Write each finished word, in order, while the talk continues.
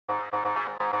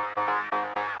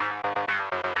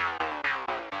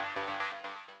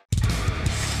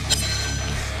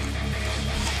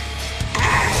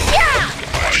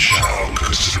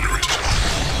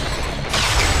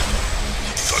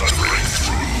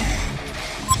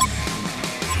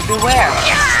Beware.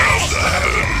 Of the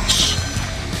heavens.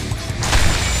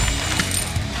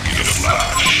 In a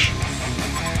flash.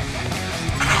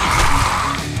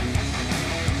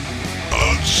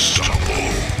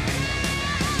 Unstoppable.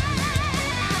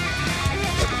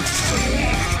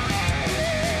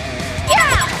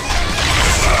 Yeah!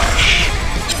 Flash.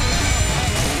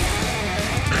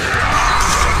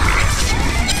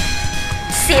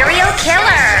 Serial killer.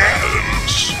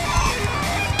 Heavens.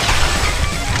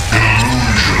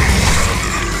 Illusion.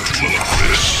 Look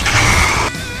this.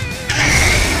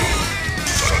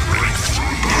 Thundering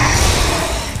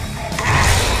through.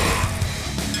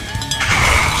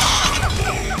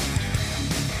 Unstoppable.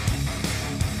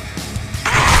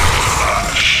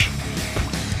 Flash.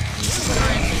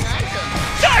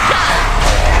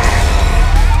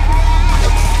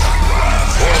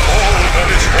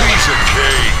 Piece of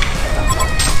cake.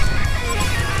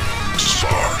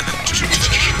 Spark to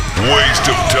vision. Waste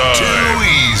of time. Too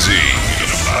easy. In a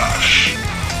flash.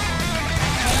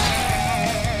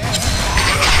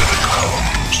 Judgment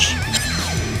comes.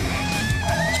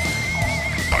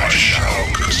 I shall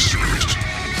consider it.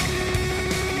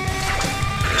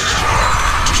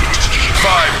 Spark to vision.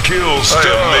 5 kills. I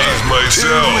amaze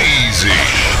myself. Too easy.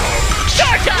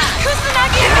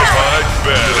 I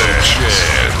bet a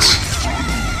chance.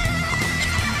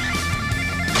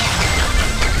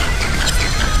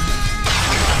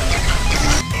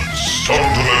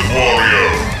 Ultimate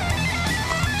warrior.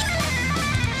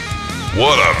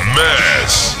 What a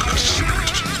mess. Consider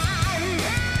it.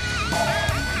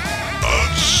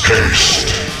 Haste.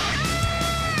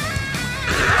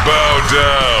 Bow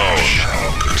down.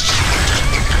 Shall consider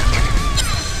it.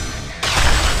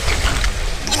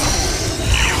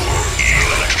 You're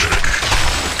electric.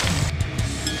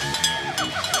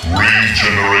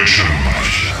 Regeneration. I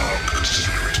shall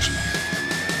consider it.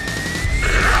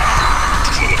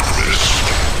 Look this.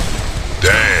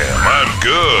 Damn, I'm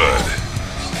good.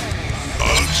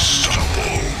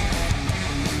 Unstoppable.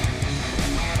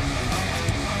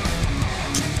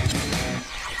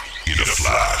 In a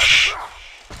flash.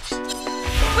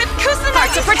 With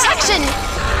Kusanagi of protection.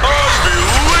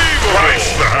 Unbelievable.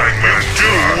 Christ the hangman, do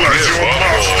as Give your up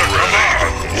master already.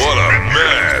 commands. What a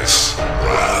mess.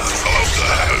 Wrath of the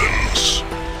heavens.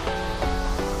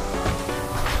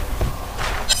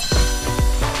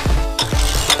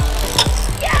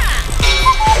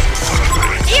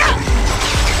 Thundering Yeah!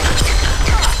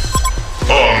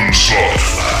 onslaught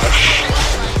flash.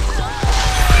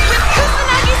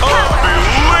 Kusanagi's power.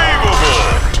 Unbelievable.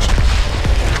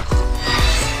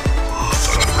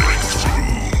 Thundering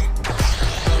through.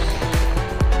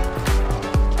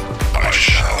 I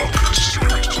shall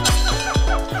consider it.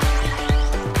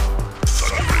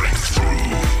 Thundering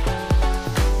through.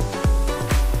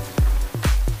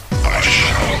 I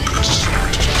shall consider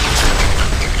it.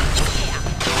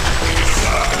 In a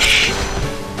flash.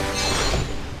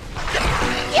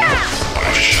 Yeah!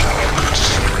 I shall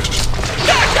consider it.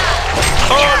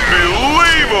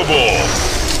 Unbelievable.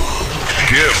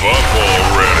 Give up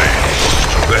already.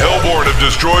 The Hellborn have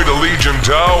destroyed a Legion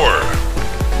tower.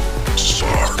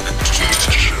 Spark to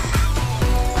vision.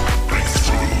 Bring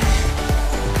through.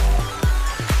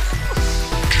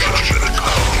 Judgment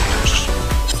comes.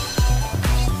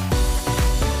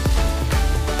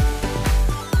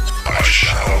 I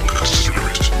shall consider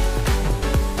it.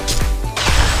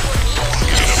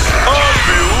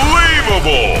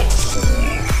 Unbelievable.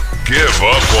 Give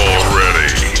up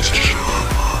already.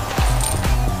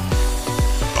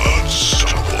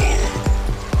 Unstoppable.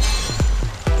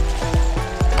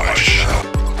 I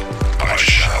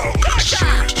shall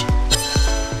consider it.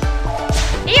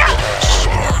 Yeah!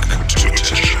 Spark to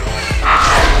vision.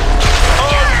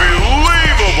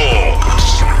 Unbelievable.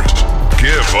 Consider it.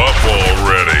 Give up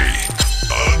already.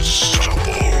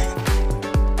 Unstoppable.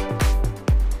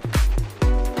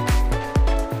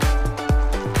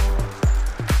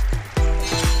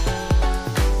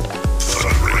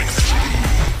 Thundering through.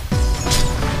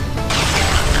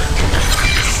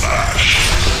 In a flash.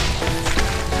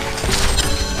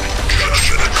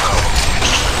 Judgment comes.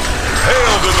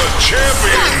 Hail to the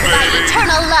champion, Stunned by baby.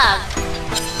 eternal love.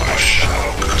 I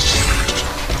shall consider it.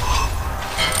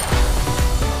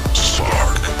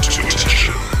 Spark to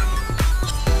vision.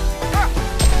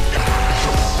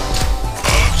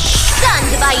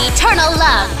 Stunned by eternal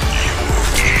love.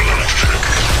 Electric.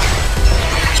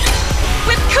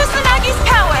 With Kusanagi's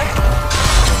power.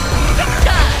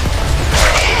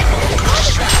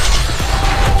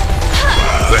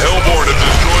 The Hellborn have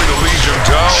destroyed a Legion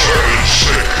tower.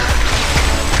 Sick.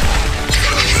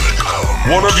 Judgment comes.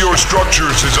 One of your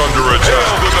structures is under attack.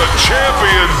 Hail to the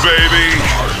champion, baby.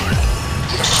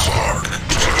 Spark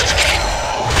to vision.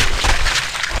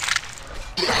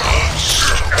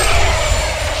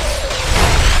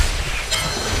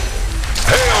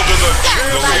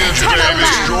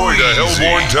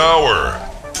 Hellborn Tower.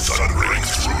 Thundering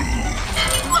through.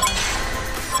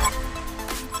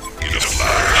 In a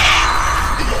flash.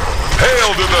 Hail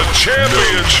to the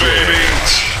champion, baby!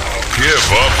 Give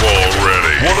up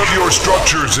already. One of your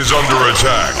structures is under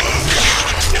attack.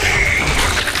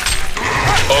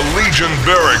 A Legion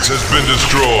barracks has been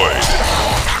destroyed.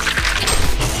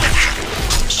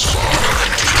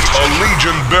 A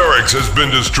Legion barracks has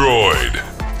been destroyed.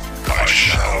 I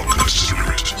shall consider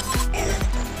it.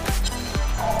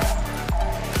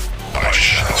 I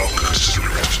shall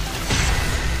consider it.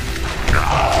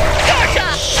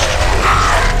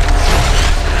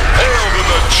 Hail to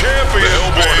the champion, the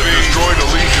Hellborn baby! Destroyed a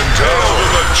Legion tower. Hail to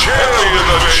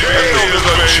the champion, Hail to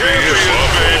the champion,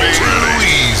 baby! Too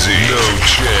easy. No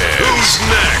chance. Who's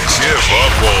next? Give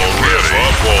up already. Give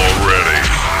up already.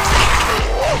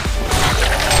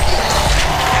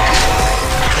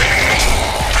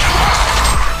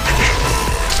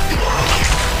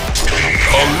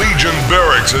 A Legion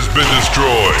barracks has been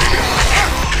destroyed.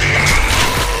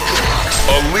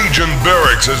 A Legion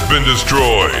barracks has been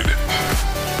destroyed.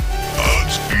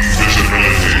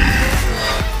 Invisibility.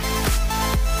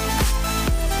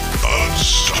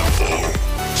 Unstoppable.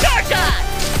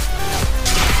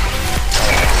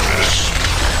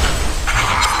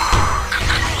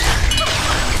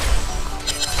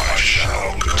 I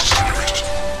shall consider it.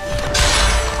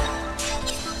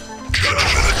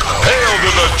 Judgment comes. Hail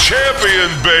to the champion,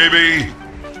 baby!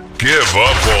 Give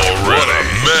up already. What a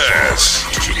mess.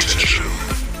 Attention.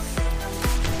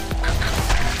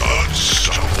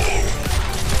 Unstoppable.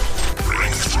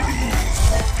 Ring through.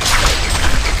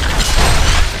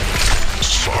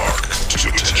 Spark to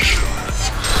attention.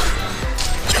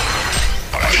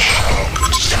 I shall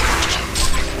consider it.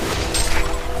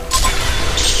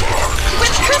 Spark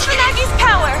With to attention. Kusunagi's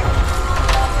power.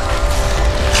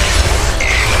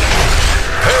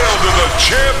 Hail to the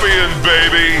champion,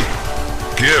 baby!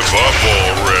 Give up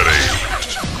already.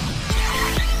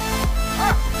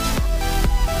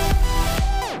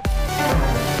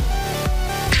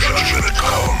 Judgment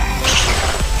comes.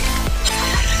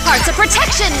 Hearts of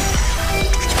protection.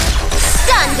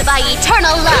 Stunned by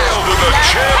eternal Hail love. to the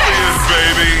champion,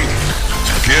 baby!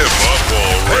 Give up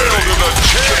already. Hail to the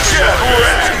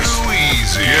champion! Too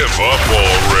easy. Give up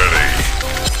already.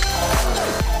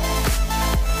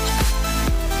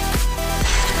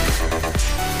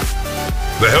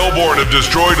 The Hellborn have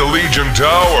destroyed a Legion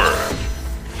tower.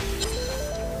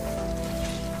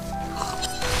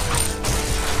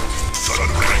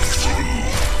 Thundering through.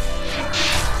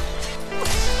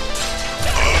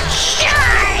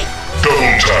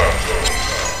 Double tap.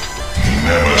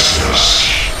 Nemesis.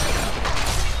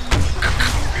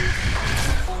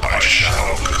 I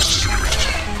shall consider it.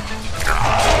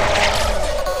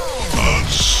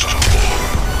 Unstoppable.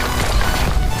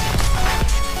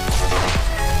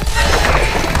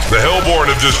 The Hellborn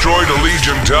have destroyed a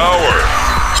Legion tower.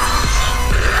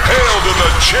 Hail to the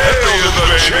champion,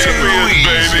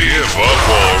 baby! Give up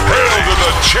already. Hail to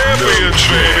the champion,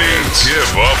 baby!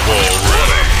 Give up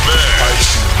already. I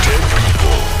see dead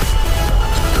people.